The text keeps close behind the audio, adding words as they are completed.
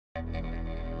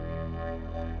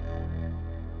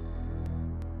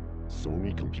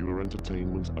Sony Computer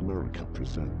Entertainment America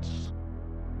presents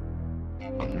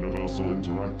a Universal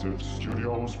Interactive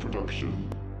Studios production.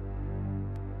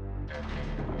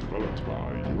 Developed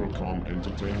by Eurocom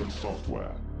Entertainment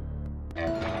Software.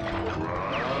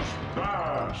 Crash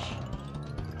Bash!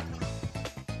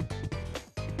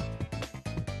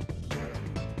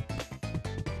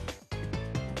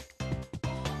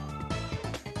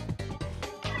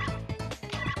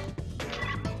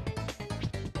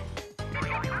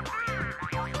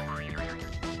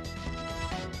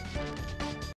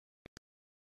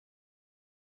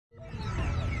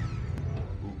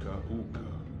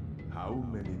 How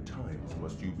many times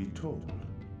must you be told?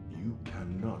 You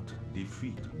cannot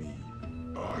defeat me.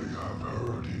 I have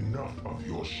heard enough of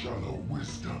your shallow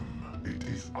wisdom. It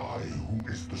is I who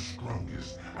is the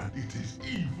strongest, and it is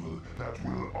evil that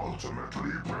will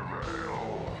ultimately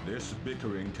prevail. This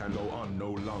bickering can go on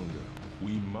no longer.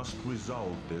 We must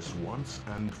resolve this once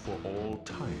and for all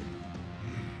time.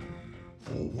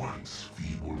 For once,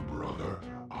 feeble brother,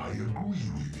 I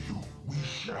agree with you. We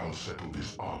shall settle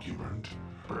this argument.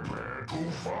 Prepare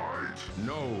to fight!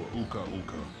 No, Uka.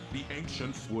 The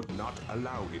ancients would not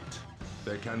allow it.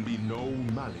 There can be no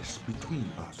malice between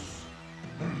us.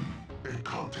 A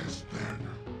contest then.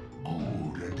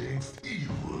 Good against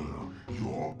evil.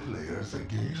 Your players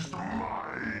against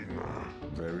mine.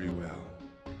 Very well.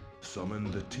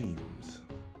 Summon the teams.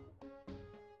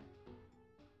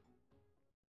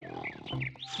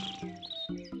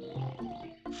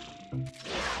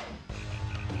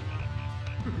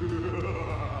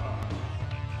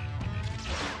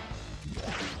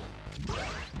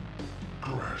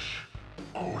 Crash,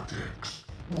 Cortex,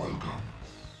 welcome.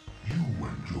 You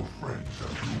and your friends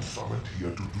have been summoned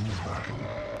here to do battle.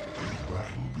 A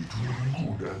battle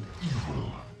between good and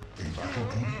evil. A battle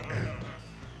to the end.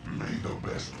 May the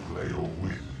best player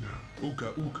win.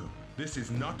 Uka, this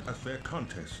is not a fair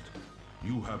contest.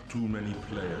 You have too many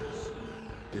players.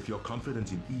 If your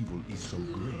confidence in evil is so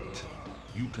great,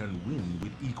 you can win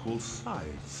with equal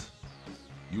sides.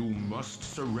 You must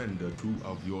surrender two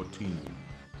of your team.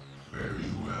 Very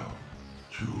well.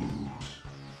 Choose.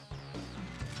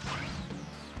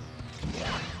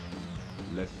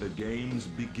 Let the games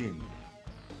begin.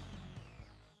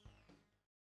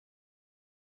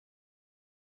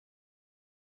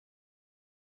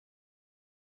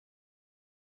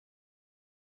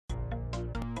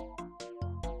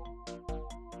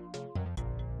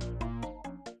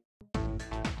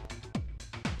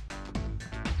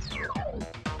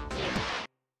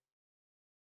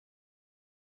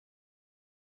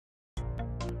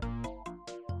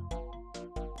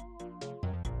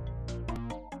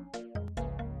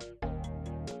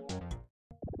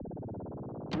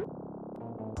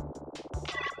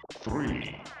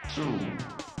 Three, two,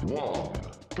 one,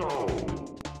 go!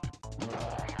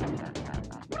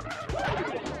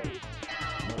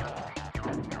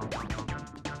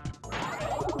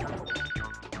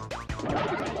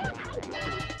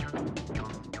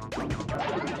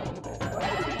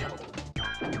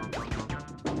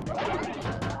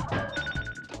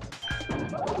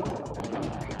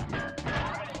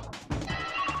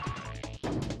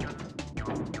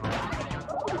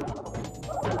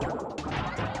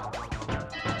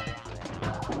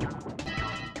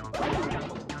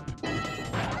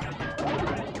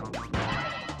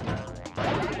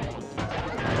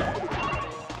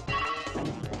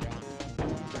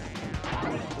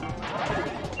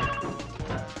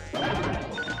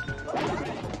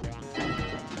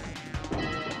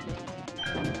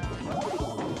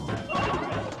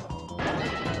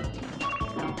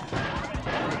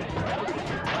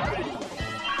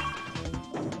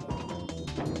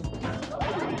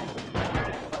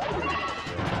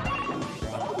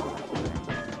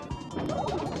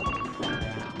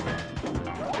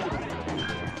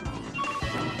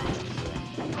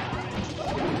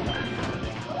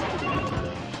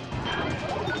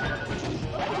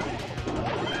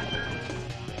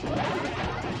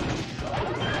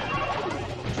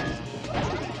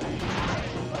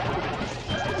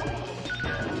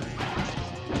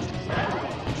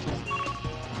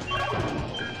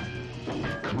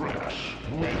 Crash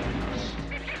wins.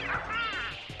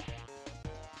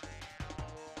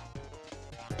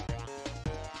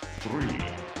 Three,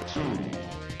 two,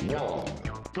 one,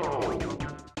 go!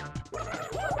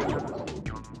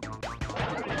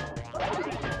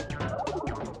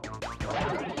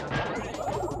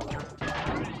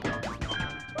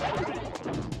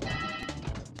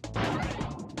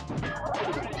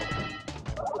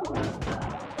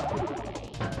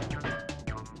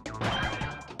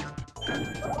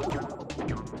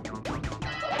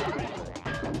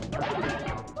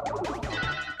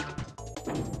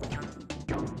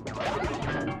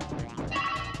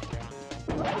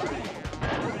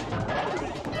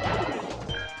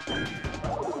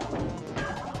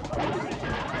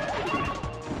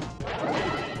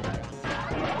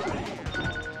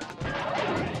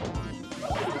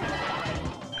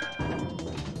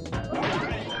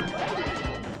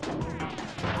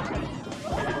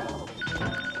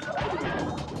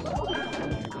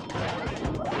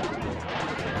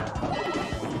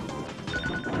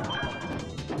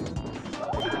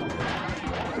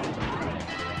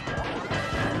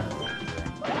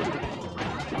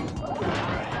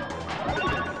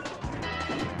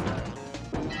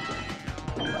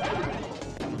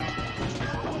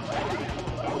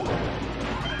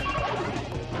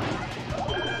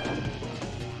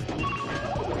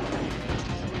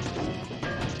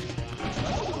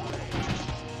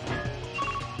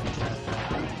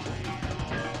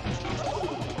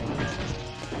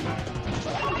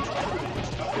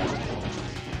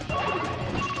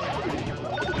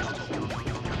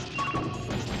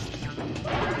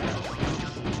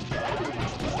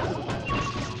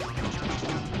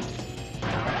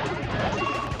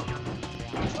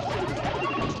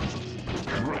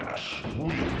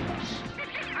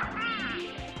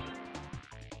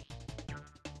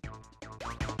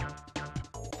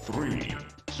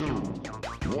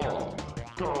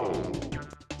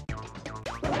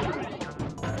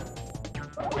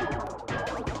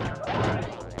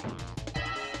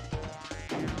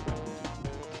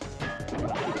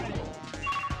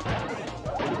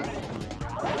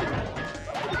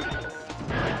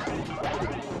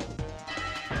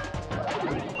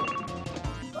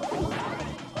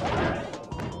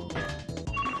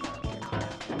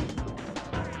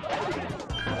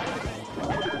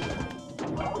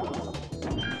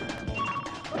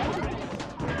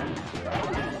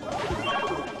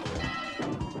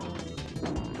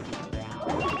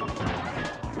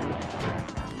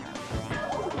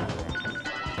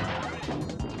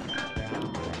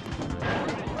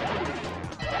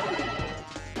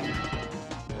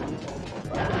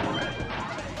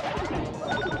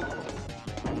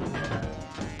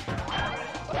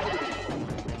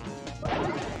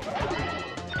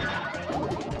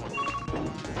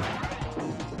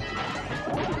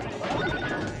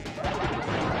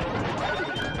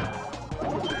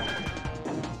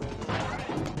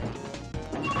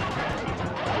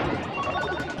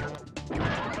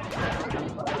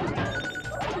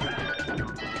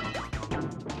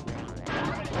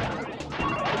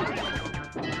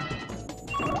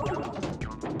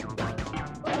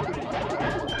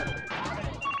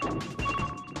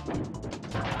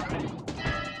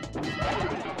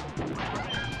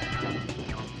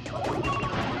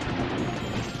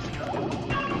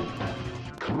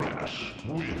 Crash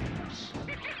wins.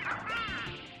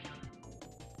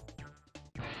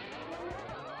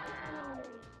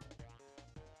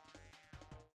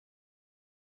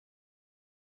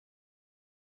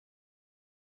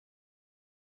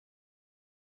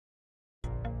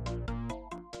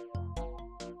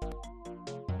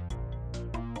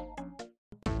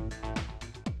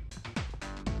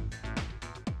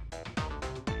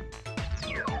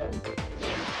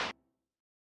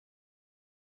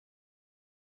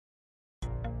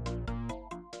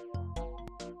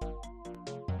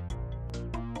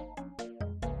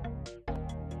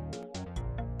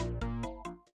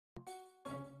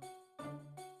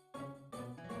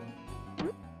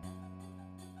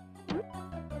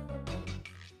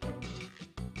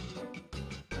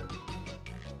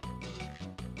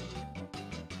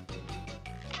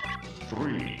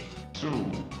 Three, two,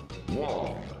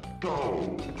 one,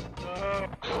 go!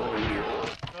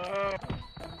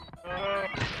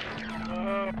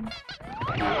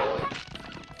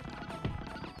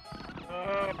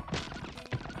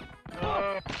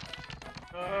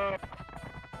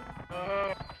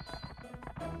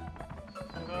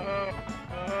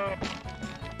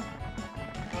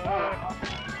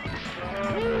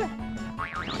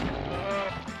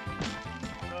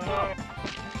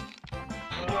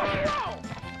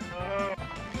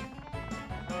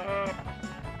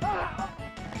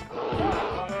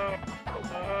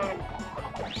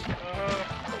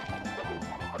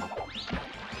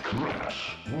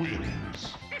 Crash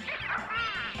wins.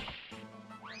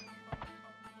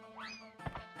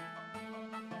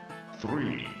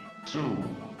 Three, two,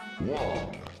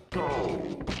 one, go!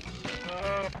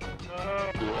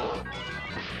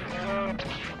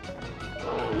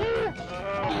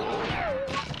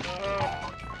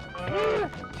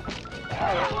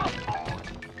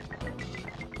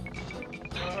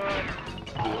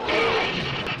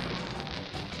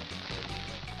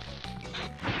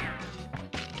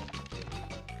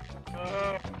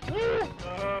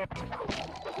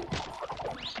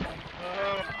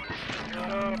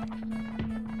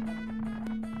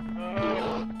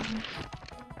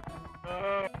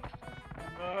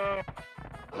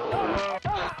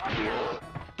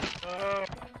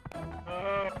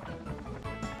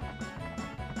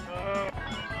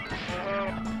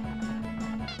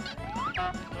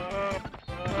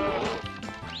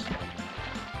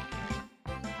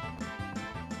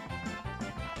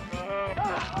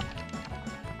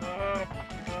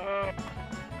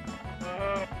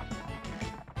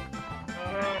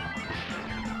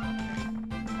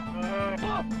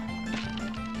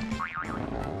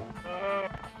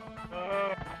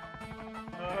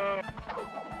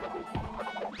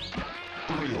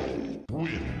 Trio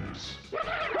wins.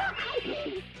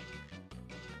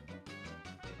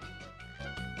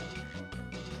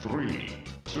 Three,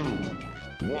 two,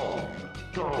 one,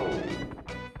 go!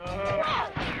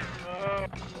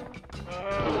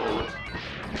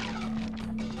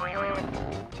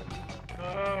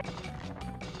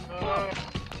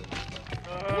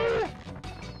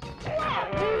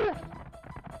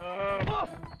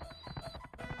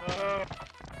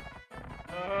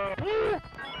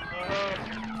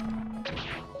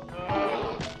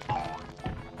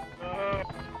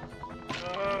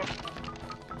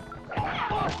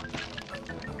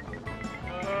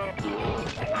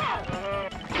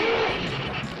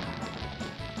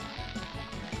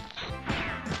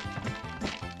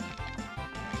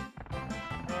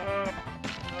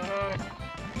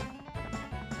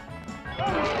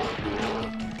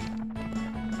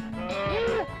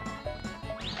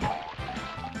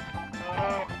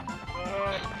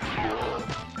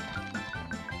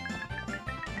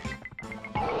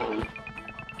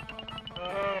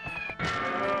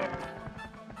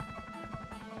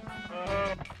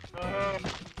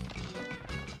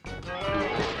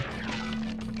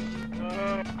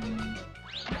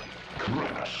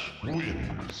 Crash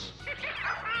wins.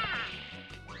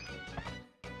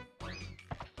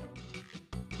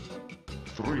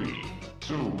 Three,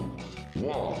 two,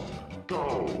 one,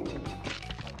 go!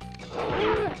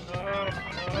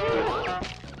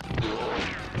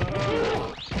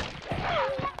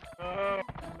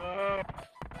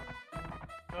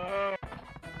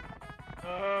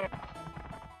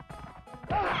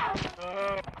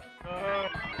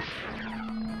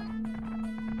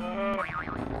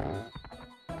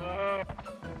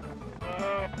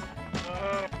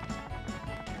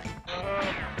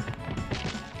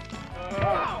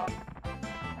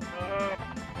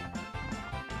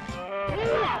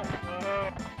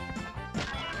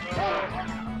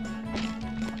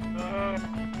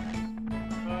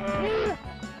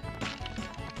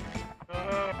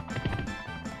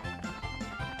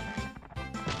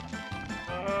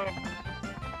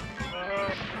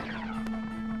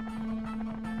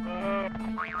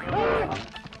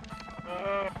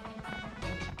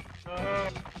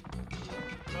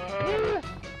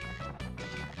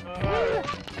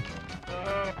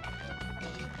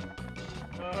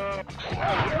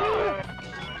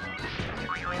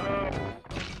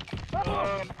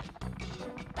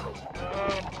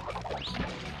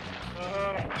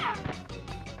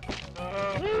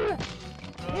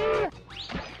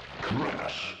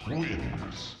 Crash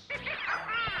wins.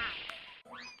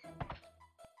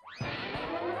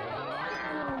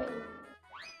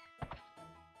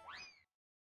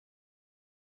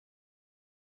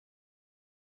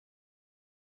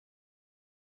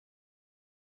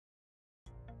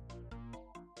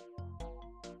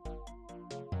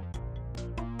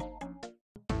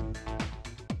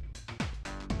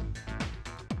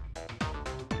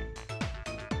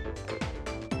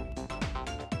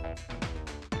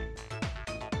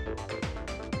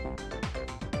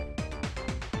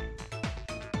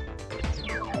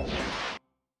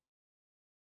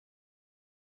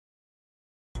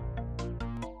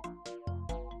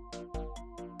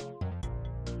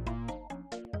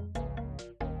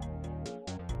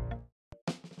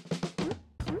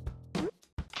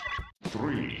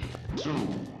 3, 2,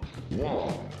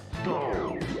 1,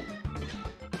 go!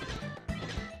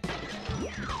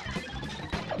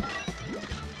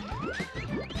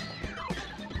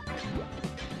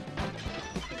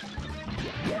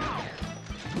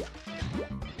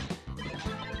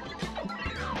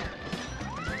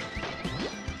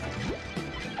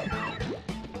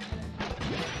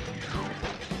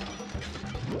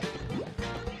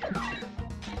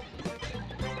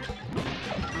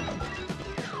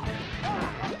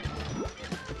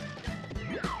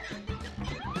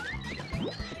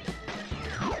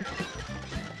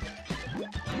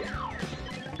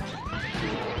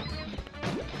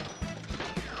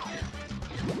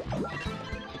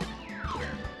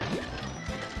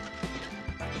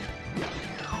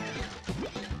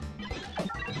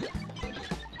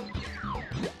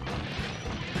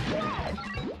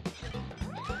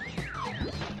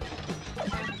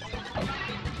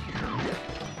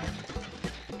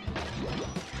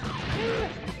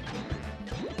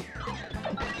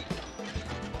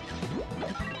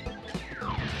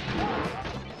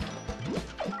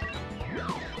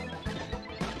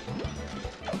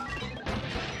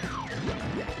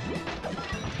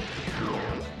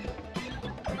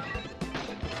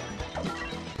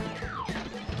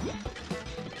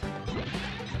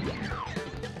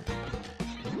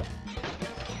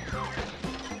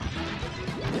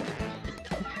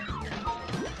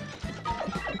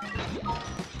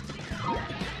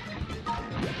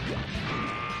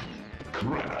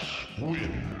 Crash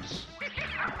wins.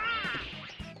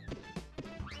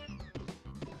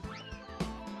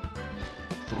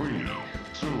 3,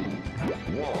 2,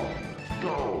 1,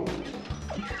 go!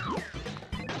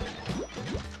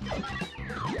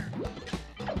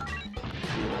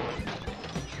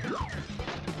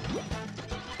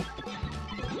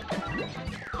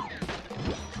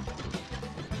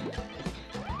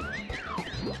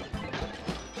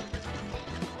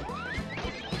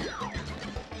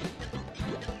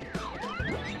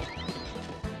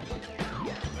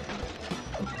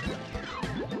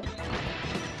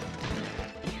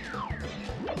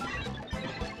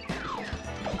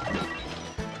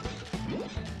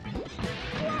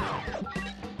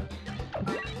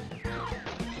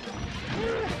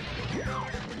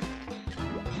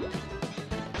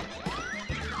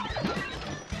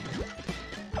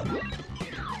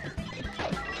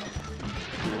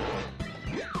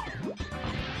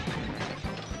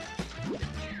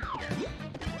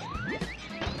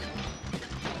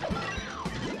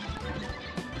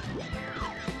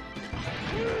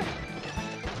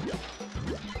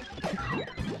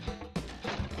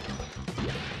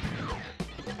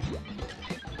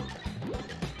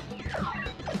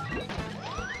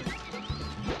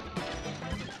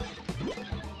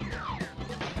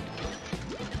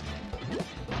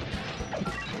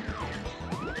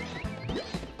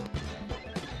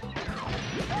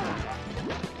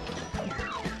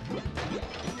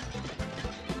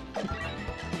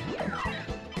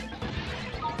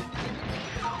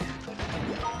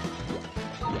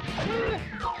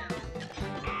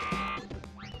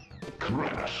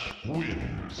 Crash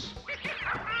wins.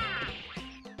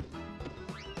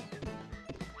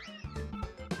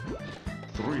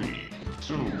 3,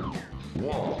 2,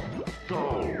 1,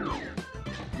 go!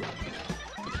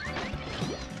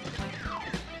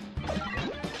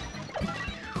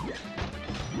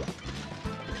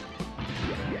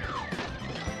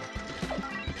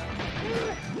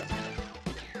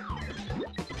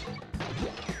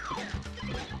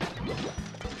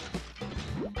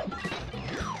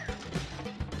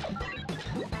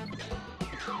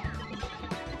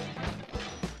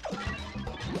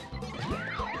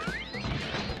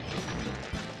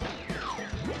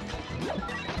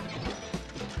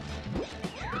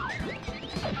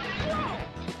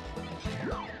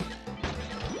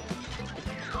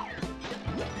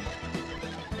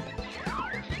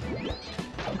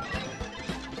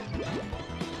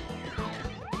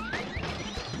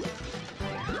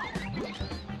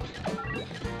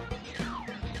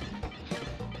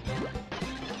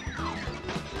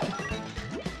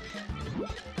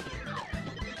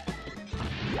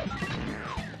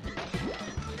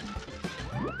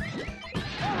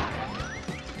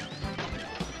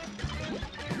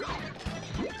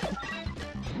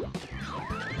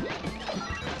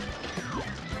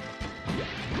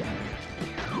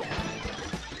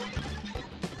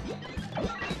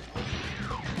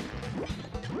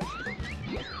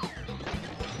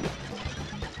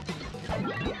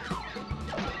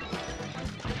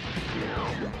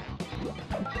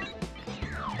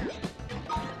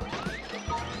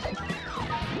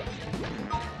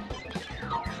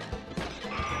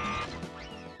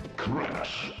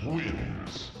 Crash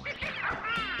wins.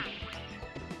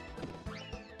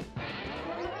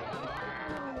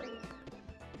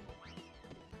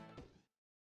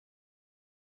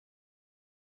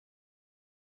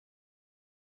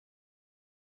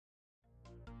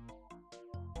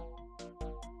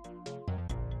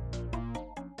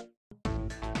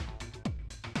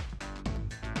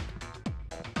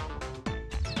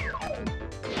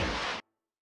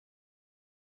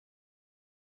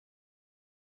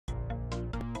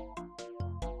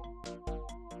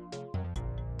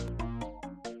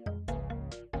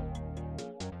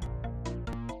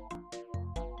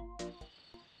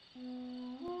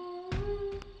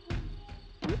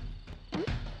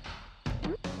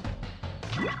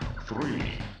 Three,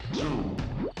 two,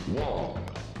 one,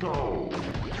 go!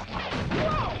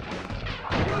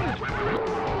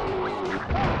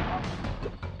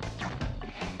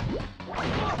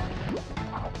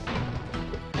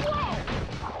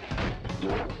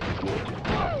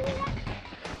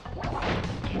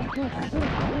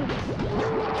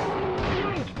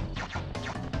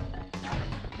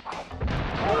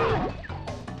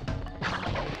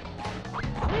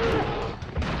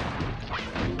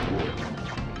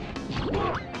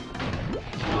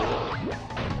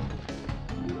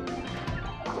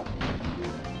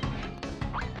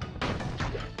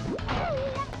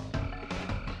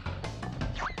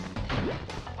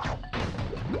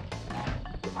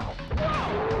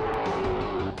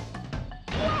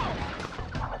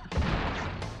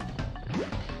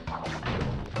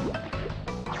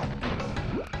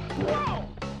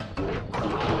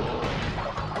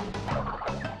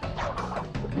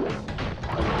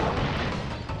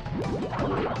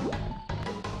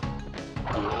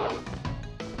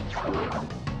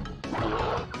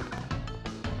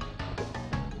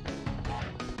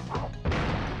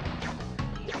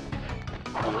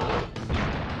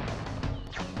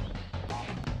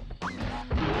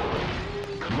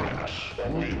 Crash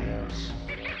wins.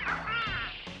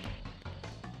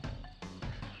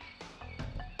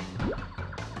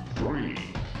 Three,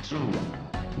 two,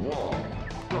 one,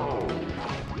 go!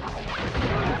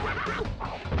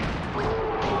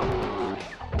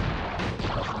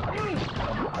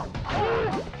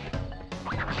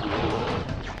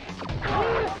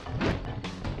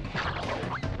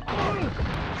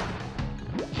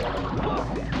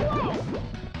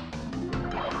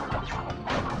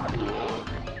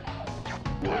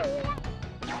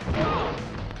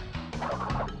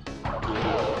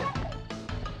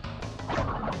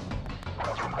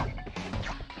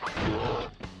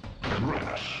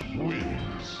 Crash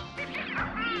wins.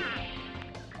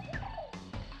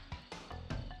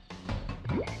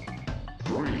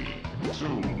 Three,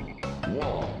 two,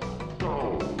 one,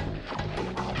 go!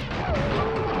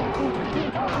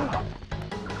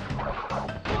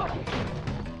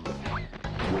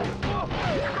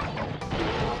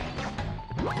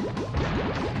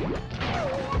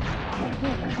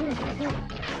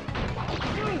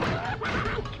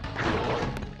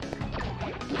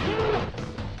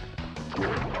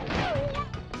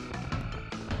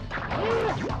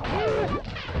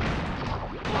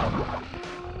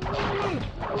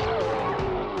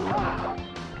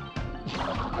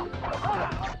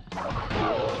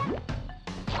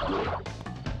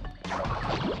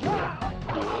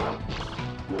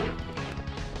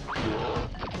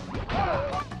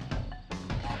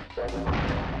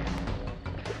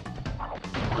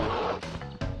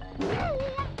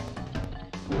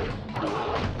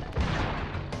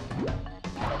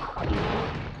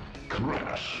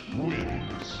 Crash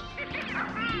wins.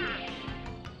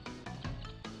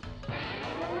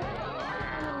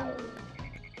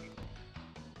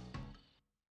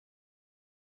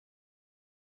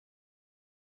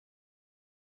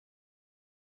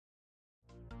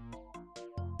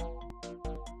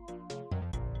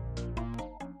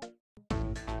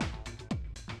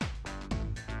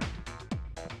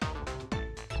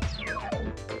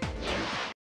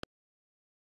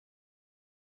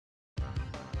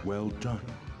 Well done.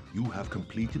 You have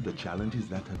completed the challenges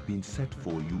that have been set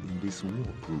for you in this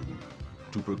warp room.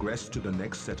 To progress to the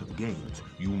next set of games,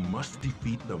 you must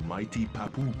defeat the mighty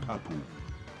Papu Papu.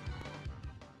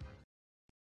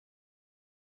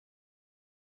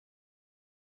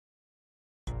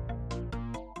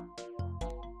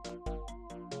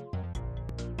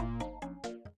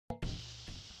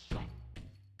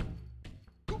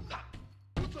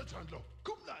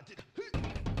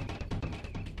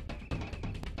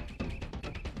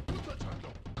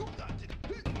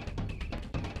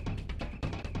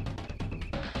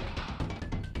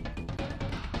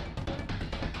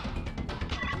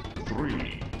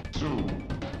 Three, two,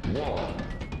 one,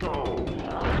 go!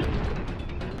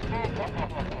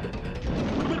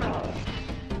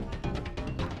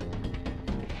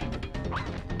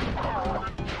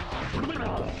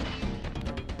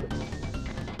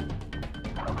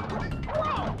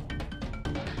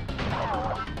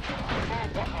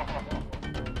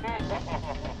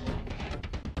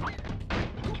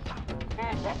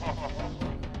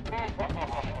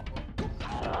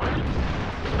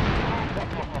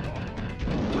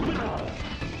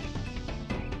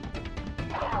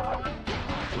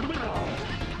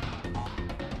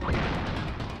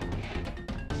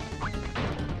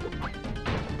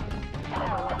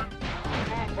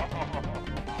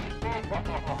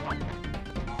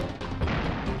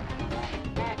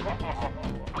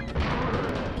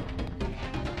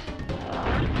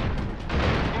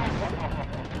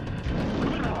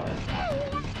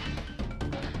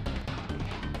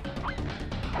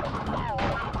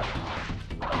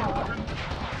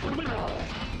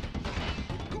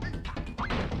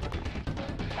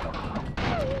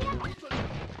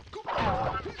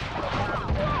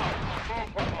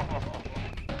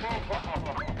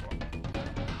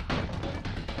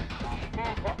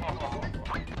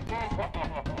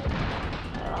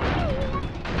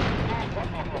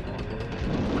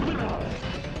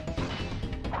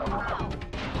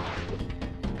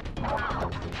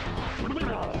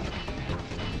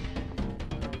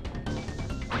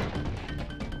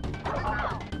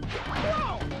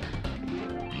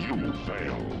 You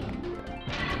fail.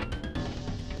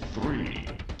 3,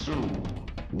 2,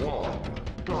 1,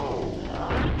 go!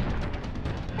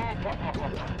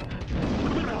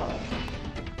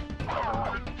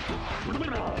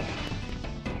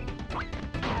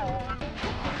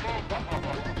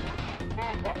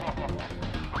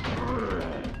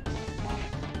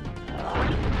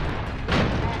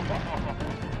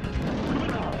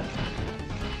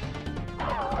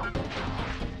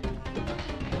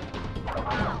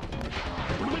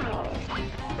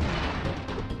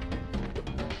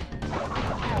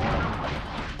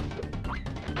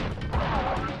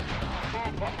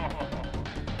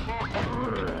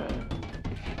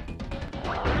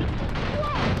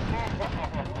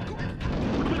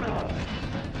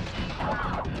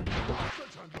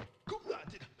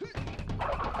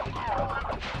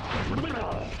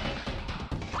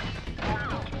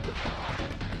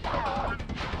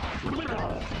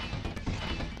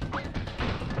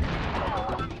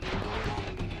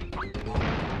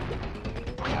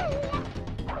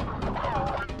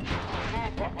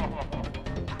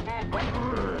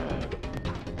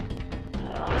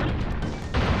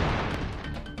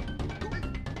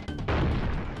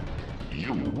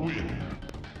 You win.